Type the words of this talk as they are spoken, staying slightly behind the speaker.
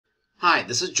Hi,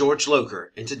 this is George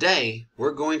Loker, and today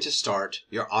we're going to start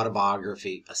your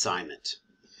autobiography assignment.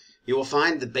 You will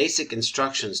find the basic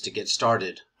instructions to get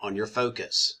started on your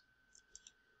focus.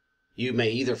 You may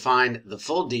either find the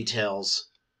full details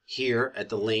here at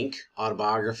the link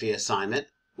Autobiography Assignment,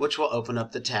 which will open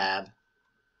up the tab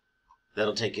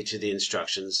that'll take you to the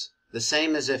instructions. The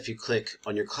same as if you click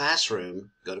on your classroom,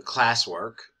 go to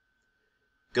Classwork,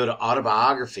 go to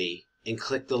Autobiography, and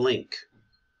click the link.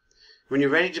 When you're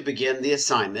ready to begin the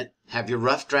assignment, have your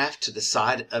rough draft to the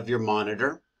side of your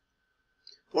monitor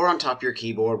or on top of your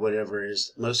keyboard, whatever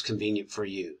is most convenient for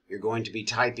you. You're going to be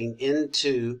typing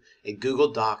into a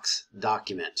Google Docs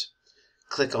document.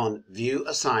 Click on View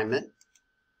Assignment.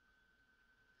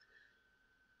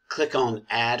 Click on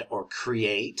Add or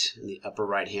Create in the upper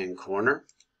right-hand corner.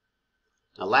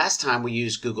 Now, last time we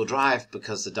used Google Drive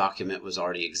because the document was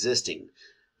already existing.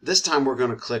 This time we're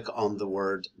going to click on the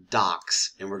word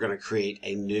Docs and we're going to create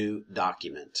a new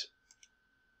document.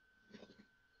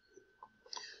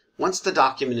 Once the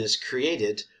document is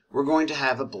created, we're going to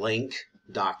have a blank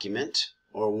document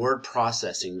or word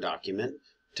processing document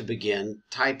to begin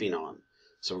typing on.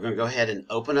 So we're going to go ahead and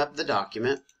open up the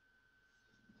document.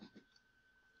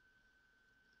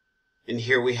 And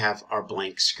here we have our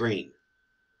blank screen.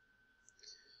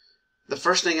 The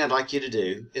first thing I'd like you to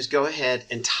do is go ahead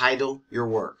and title your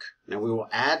work. Now we will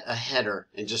add a header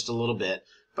in just a little bit,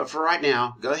 but for right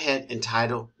now, go ahead and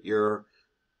title your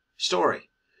story.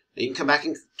 Now, you can come back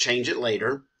and change it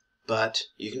later, but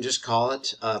you can just call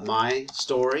it My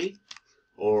Story,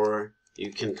 or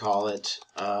you can call it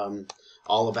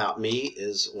All About Me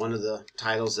is one of the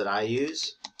titles that I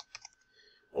use,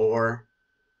 or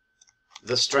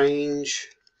The Strange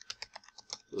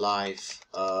Life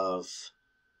of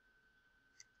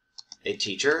a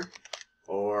Teacher,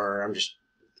 or I'm just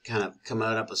kind of coming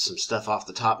up with some stuff off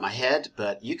the top of my head,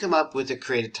 but you come up with a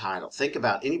creative title. Think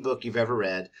about any book you've ever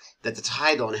read, that the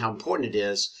title and how important it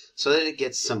is so that it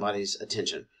gets somebody's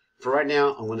attention. For right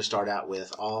now, I'm going to start out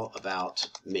with All About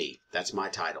Me. That's my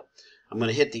title. I'm going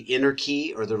to hit the Enter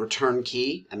key or the Return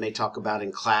key. I may talk about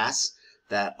in class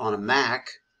that on a Mac,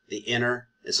 the Enter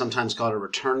is sometimes called a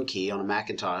Return key on a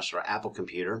Macintosh or Apple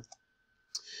computer.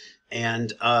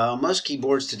 And most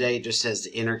keyboards today it just says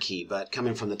the Enter key, but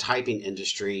coming from the typing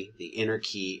industry, the Enter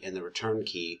key and the Return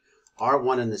key are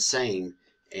one and the same.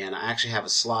 And I actually have a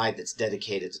slide that's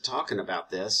dedicated to talking about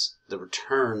this, the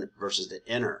Return versus the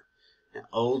Enter. Now,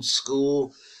 old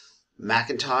school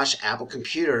Macintosh, Apple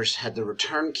computers had the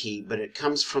Return key, but it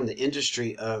comes from the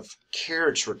industry of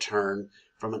carriage return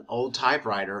from an old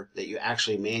typewriter that you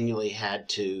actually manually had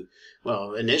to,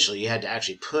 well, initially you had to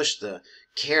actually push the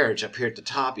carriage up here at the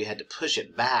top. You had to push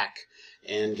it back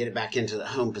and get it back into the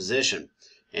home position.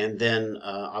 And then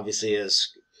obviously as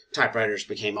typewriters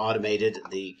became automated,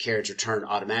 the carriage return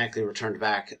automatically returned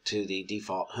back to the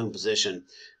default home position.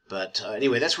 But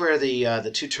anyway, that's where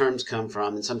the two terms come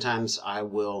from, and sometimes I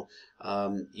will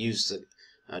use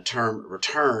the term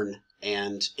return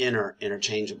and enter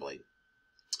interchangeably.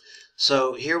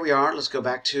 So here we are. Let's go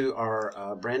back to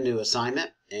our brand new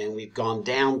assignment, and we've gone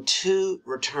down 2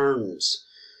 returns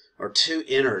or 2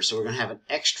 enters. So we're going to have an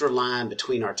extra line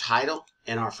between our title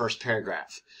and our first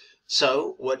paragraph.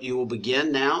 So what you will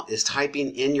begin now is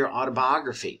typing in your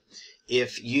autobiography.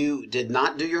 If you did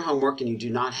not do your homework and you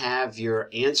do not have your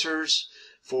answers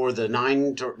for the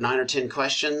 9 or 10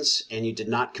 questions, and you did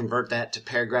not convert that to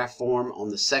paragraph form on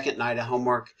the second night of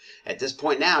homework, at this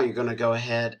point now you're going to go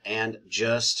ahead and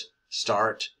just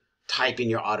start typing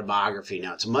your autobiography.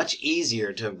 Now, it's much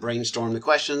easier to brainstorm the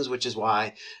questions, which is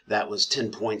why that was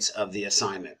 10 points of the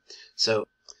assignment. So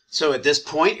at this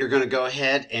point, you're going to go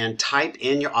ahead and type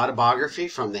in your autobiography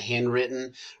from the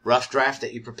handwritten rough draft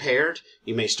that you prepared.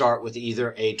 You may start with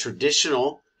either a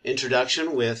traditional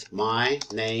introduction with my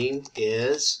name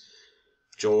is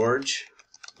George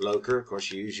Loker. Of course,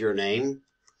 you use your name.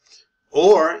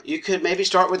 Or you could maybe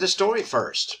start with the story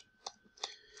first.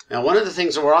 Now, one of the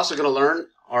things that we're also going to learn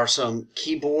are some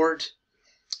keyboard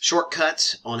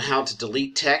shortcuts on how to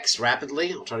delete text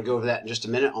rapidly. I'll try to go over that in just a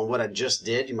minute on what I just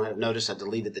did. You might have noticed I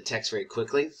deleted the text very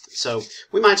quickly. So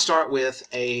we might start with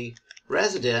a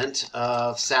resident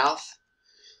of Southeast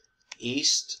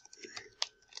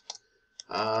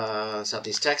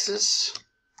Texas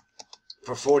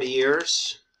for 40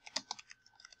 years.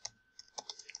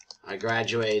 I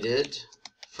graduated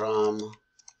from...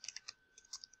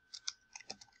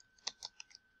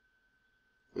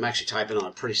 I'm actually typing on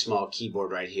a pretty small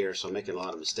keyboard right here, so I'm making a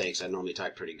lot of mistakes. I normally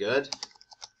type pretty good.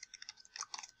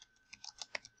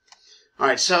 All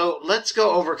right, so let's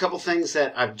go over a couple things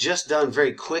that I've just done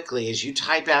very quickly as you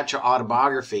type out your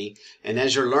autobiography, and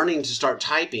as you're learning to start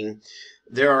typing,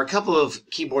 there are a couple of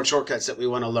keyboard shortcuts that we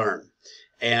want to learn.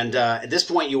 And at this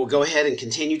point, you will go ahead and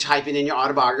continue typing in your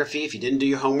autobiography. If you didn't do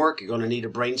your homework, you're going to need to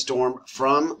brainstorm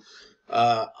from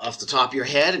off the top of your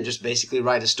head and just basically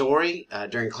write a story.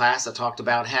 During class, I talked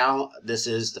about how this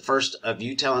is the first of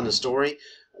you telling the story.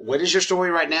 What is your story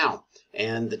right now?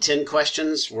 And the 10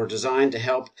 questions were designed to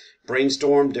help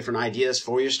brainstorm different ideas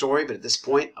for your story. But at this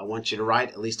point, I want you to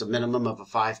write at least a minimum of a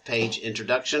 5-page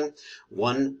introduction,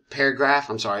 5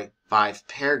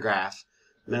 paragraph,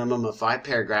 minimum of 5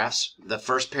 paragraphs. The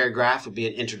first paragraph would be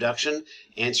an introduction,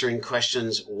 answering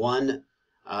questions 1,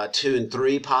 2, and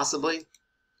 3 possibly.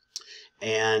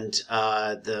 And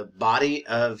the body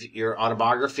of your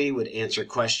autobiography would answer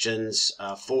questions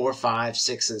 4, 5,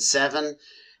 6, and 7.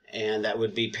 And that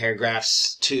would be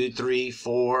paragraphs 2, 3,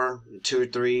 4, 2 or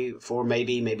 3, 4,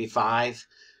 maybe 5.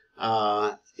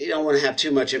 You don't want to have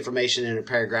too much information in a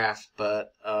paragraph,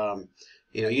 but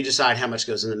you decide how much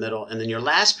goes in the middle. And then your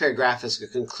last paragraph is the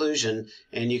conclusion,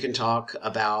 and you can talk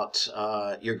about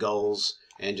your goals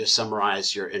and just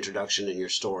summarize your introduction and your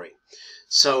story.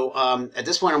 So at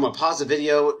this point, I'm going to pause the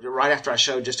video right after I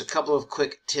show just a couple of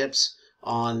quick tips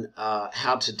on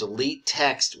how to delete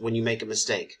text when you make a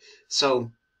mistake.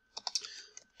 So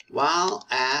while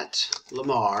at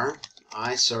Lamar,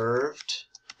 I served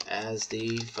as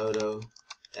the photo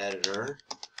editor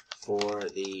for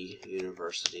the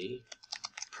university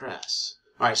press.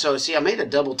 All right, so see, I made a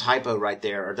double typo right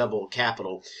there, or double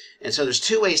capital. And so there's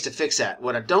 2 ways to fix that.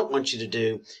 What I don't want you to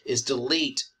do is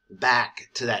delete back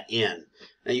to that end.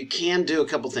 Now you can do a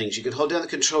couple things. You can hold down the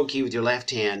control key with your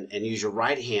left hand and use your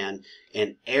right hand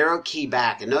and arrow key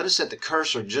back. And notice that the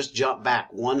cursor just jumped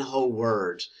back 1 whole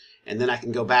word. And then I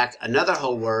can go back another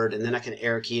whole word, and then I can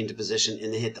arrow key into position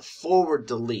and then hit the forward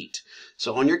delete.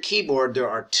 So on your keyboard, there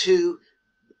are 2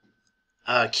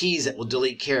 keys that will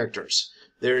delete characters.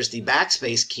 There's the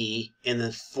backspace key and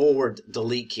the forward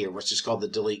delete key, which is called the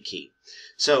delete key.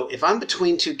 So if I'm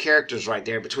between 2 characters right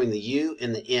there, between the U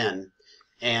and the N,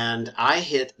 and I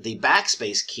hit the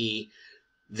backspace key,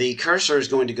 the cursor is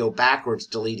going to go backwards,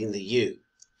 deleting the U.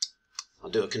 I'll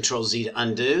do a Ctrl Z to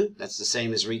undo. That's the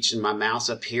same as reaching my mouse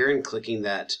up here and clicking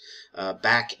that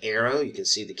back arrow. You can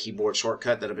see the keyboard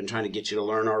shortcut that I've been trying to get you to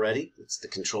learn already. It's the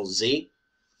Ctrl Z.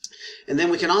 And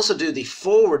then we can also do the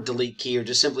forward delete key, or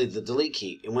just simply the delete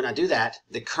key. And when I do that,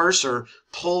 the cursor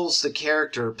pulls the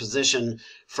character position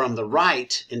from the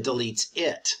right and deletes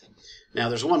it. Now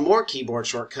there's one more keyboard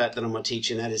shortcut that I'm going to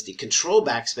teach you, and that is the Ctrl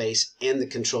Backspace and the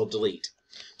Ctrl Delete.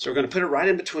 So we're going to put it right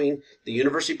in between the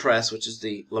University Press, which is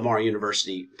the Lamar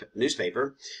University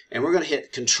newspaper, and we're going to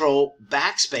hit Ctrl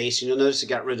Backspace, and you'll notice it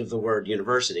got rid of the word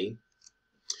university.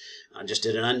 I just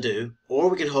did an undo. Or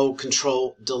we can hold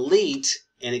Ctrl Delete,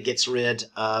 and it gets rid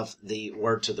of the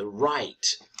word to the right.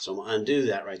 So I'm going to undo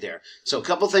that right there. So a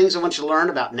couple things I want you to learn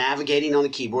about navigating on the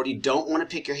keyboard. You don't want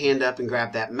to pick your hand up and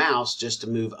grab that mouse just to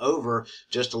move over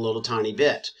just a little tiny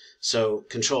bit. So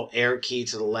Control arrow key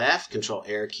to the left, Control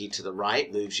arrow key to the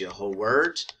right moves you a whole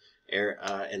word,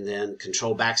 and then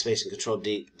Control Backspace and Control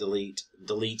Delete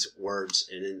deletes words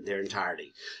in their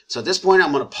entirety. So at this point,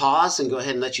 I'm going to pause and go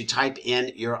ahead and let you type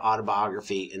in your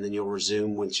autobiography, and then you'll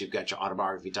resume once you've got your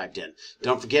autobiography typed in.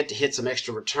 Don't forget to hit some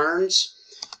extra returns.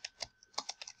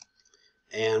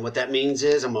 And what that means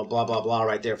is I'm going to blah, blah, blah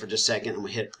right there for just a second. I'm going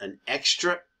to hit an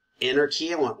extra enter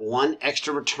key. I want 1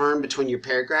 extra return between your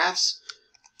paragraphs.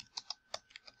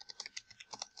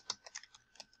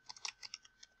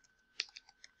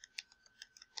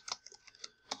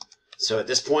 So at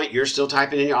this point, you're still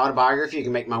typing in your autobiography. You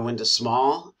can make my window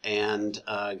small and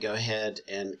go ahead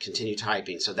and continue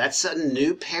typing. So that's a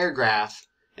new paragraph,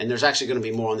 and there's actually going to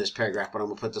be more on this paragraph, but I'm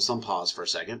going to put this on pause for a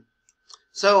second.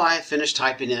 So I finished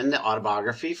typing in the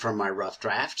autobiography from my rough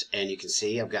draft, and you can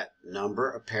see I've got a number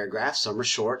of paragraphs. Some are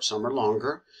short, some are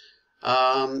longer.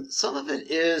 Some of it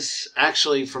is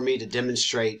actually for me to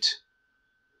demonstrate.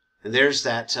 And there's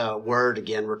that word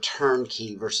again, return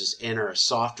key versus enter, a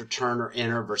soft return or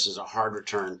enter versus a hard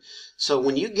return. So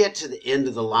when you get to the end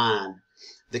of the line,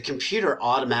 the computer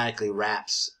automatically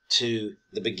wraps to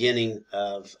the beginning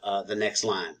of the next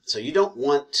line. So you don't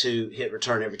want to hit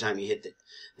return every time you hit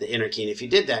the enter key. And if you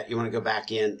did that, you want to go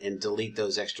back in and delete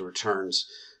those extra returns.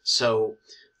 So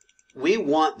we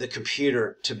want the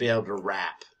computer to be able to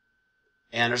wrap.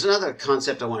 And there's another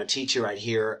concept I want to teach you right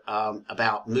here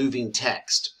about moving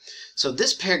text. So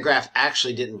this paragraph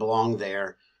actually didn't belong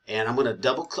there, and I'm going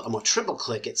to triple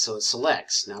click it so it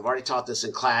selects. Now I've already taught this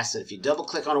in class that if you double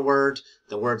click on a word,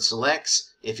 the word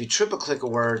selects. If you triple click a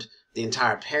word, the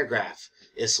entire paragraph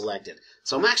is selected.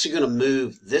 So I'm actually going to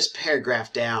move this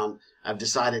paragraph down. I've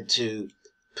decided to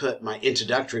put my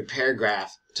introductory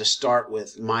paragraph to start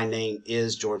with my name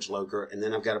is George Loker, and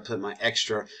then I've got to put my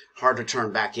extra hard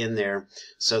return back in there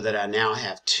so that I now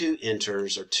have 2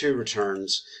 enters or 2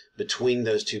 returns between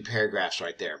those 2 paragraphs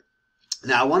right there.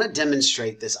 Now I want to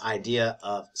demonstrate this idea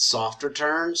of soft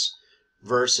returns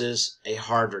versus a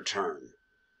hard return.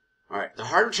 All right, the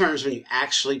hard return is when you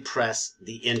actually press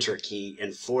the enter key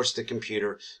and force the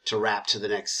computer to wrap to the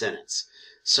next sentence.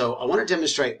 So I want to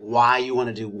demonstrate why you want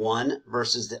to do one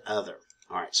versus the other.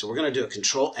 All right, so we're going to do a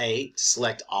Ctrl A to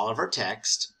select all of our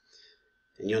text.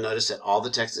 And you'll notice that all the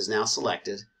text is now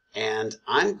selected. And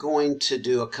I'm going to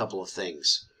do a couple of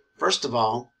things. First of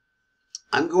all,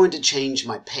 I'm going to change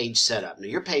my page setup. Now,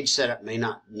 your page setup may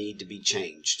not need to be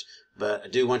changed, but I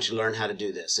do want you to learn how to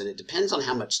do this. And it depends on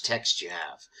how much text you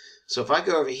have. So if I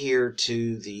go over here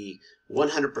to the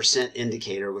 100%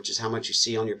 indicator, which is how much you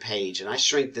see on your page, and I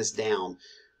shrink this down,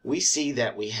 we see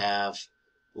that we have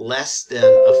less than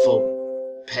a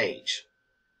full page.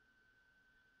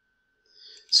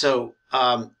 So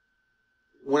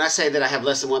when I say that I have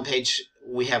less than 1 page,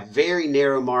 we have very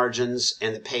narrow margins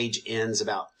and the page ends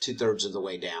about 2/3 of the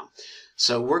way down.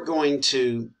 So we're going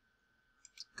to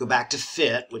go back to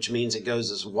fit, which means it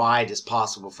goes as wide as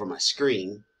possible for my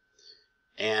screen.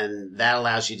 And that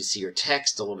allows you to see your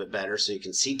text a little bit better, so you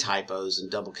can see typos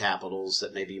and double capitals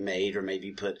that may be made, or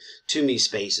maybe put too many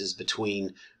spaces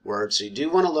between words. So you do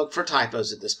want to look for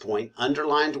typos at this point.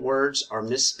 Underlined words are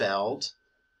misspelled,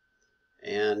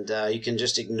 and you can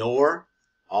just ignore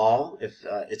all if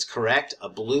it's correct. A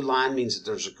blue line means that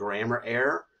there's a grammar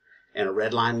error, and a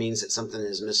red line means that something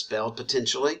is misspelled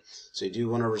potentially. So you do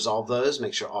want to resolve those.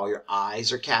 Make sure all your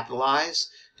I's are capitalized.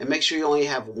 And make sure you only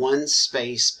have 1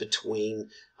 space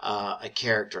between a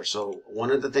character. So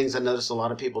one of the things I notice a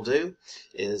lot of people do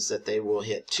is that they will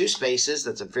hit 2 spaces.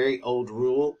 That's a very old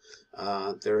rule.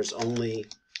 There's only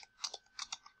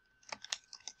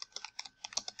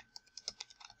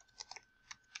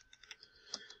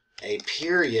a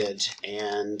period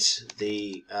and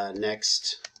the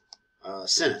next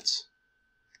sentence.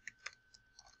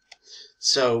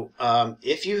 So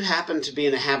if you happen to be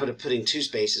in the habit of putting 2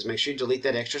 spaces, make sure you delete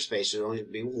that extra space. There'll only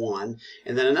be 1.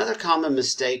 And then another common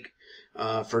mistake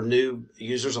for new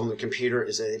users on the computer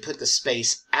is that they put the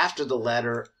space after the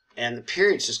letter and the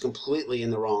period's just completely in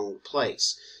the wrong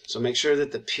place. So make sure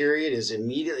that the period is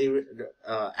immediately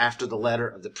after the letter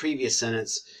of the previous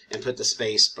sentence, and put the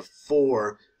space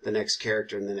before the next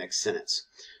character in the next sentence.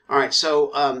 All right,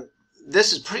 so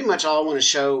this is pretty much all I want to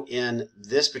show in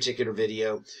this particular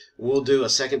video. We'll do a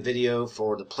second video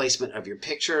for the placement of your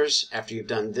pictures after you've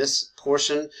done this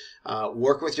portion.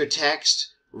 Work with your text,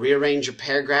 rearrange your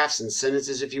paragraphs and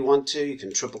sentences if you want to. You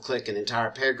can triple click an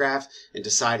entire paragraph and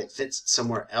decide it fits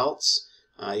somewhere else.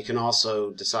 You can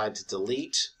also decide to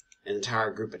delete an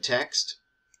entire group of text.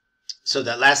 So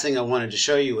that last thing I wanted to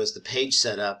show you was the page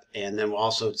setup, and then we'll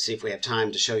also see if we have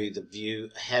time to show you the view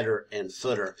header and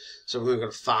footer. So we're going to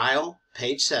go to File,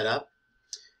 Page Setup,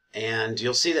 and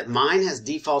you'll see that mine has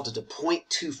defaulted to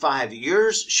 0.25.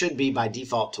 Yours should be by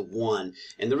default to 1.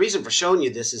 And the reason for showing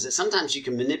you this is that sometimes you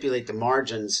can manipulate the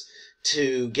margins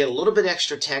to get a little bit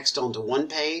extra text onto one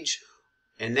page.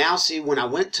 And now see, when I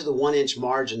went to the 1-inch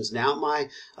margins, now my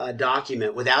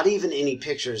document, without even any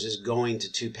pictures, is going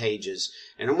to 2 pages.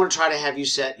 And I'm going to try to have you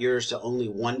set yours to only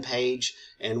 1 page.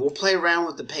 And we'll play around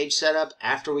with the page setup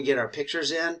after we get our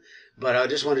pictures in. But I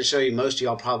just wanted to show you, most of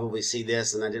y'all probably see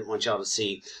this, and I didn't want y'all to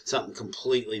see something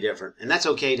completely different. And that's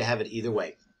okay to have it either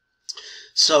way.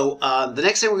 So the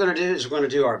next thing we're going to do is we're going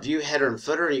to do our view header and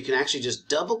footer. And you can actually just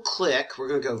double click. We're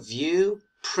going to go View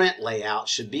Print Layout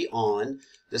should be on.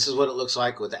 This is what it looks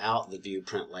like without the view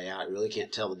print layout. You really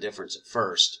can't tell the difference at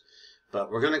first.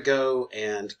 But we're going to go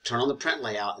and turn on the print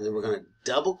layout, and then we're going to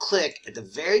double click at the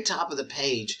very top of the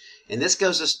page, and this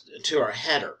goes us to our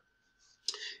header.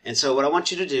 And so what I want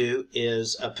you to do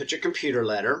is put your computer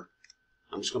letter.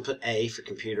 I'm just going to put A for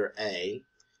computer A.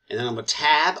 And then I'm going to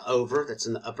tab over, that's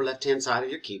in the upper left-hand side of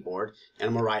your keyboard, and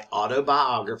I'm going to write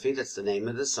Autobiography, that's the name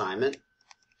of the assignment.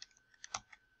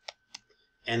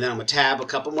 And then I'm going to tab a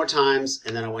couple more times,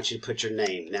 and then I want you to put your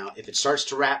name. Now, if it starts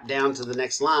to wrap down to the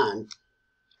next line,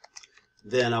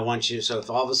 then I want you, so if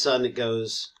all of a sudden it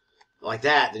goes like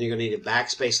that, then you're going to need to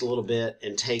backspace a little bit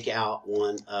and take out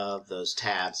one of those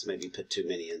tabs. Maybe put too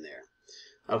many in there.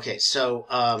 Okay, so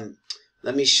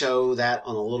let me show that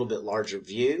on a little bit larger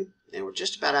view. And we're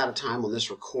just about out of time on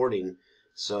this recording.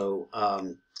 So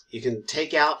you can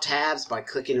take out tabs by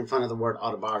clicking in front of the word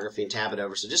Autobiography and tab it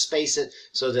over. So just space it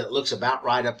so that it looks about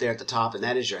right up there at the top, and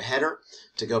that is your header.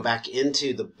 To go back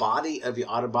into the body of your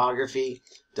autobiography,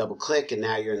 double click, and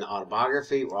now you're in the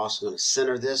autobiography. We're also going to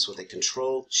center this with a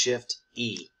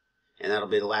Ctrl-Shift-E. and that'll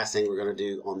be the last thing we're going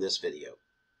to do on this video.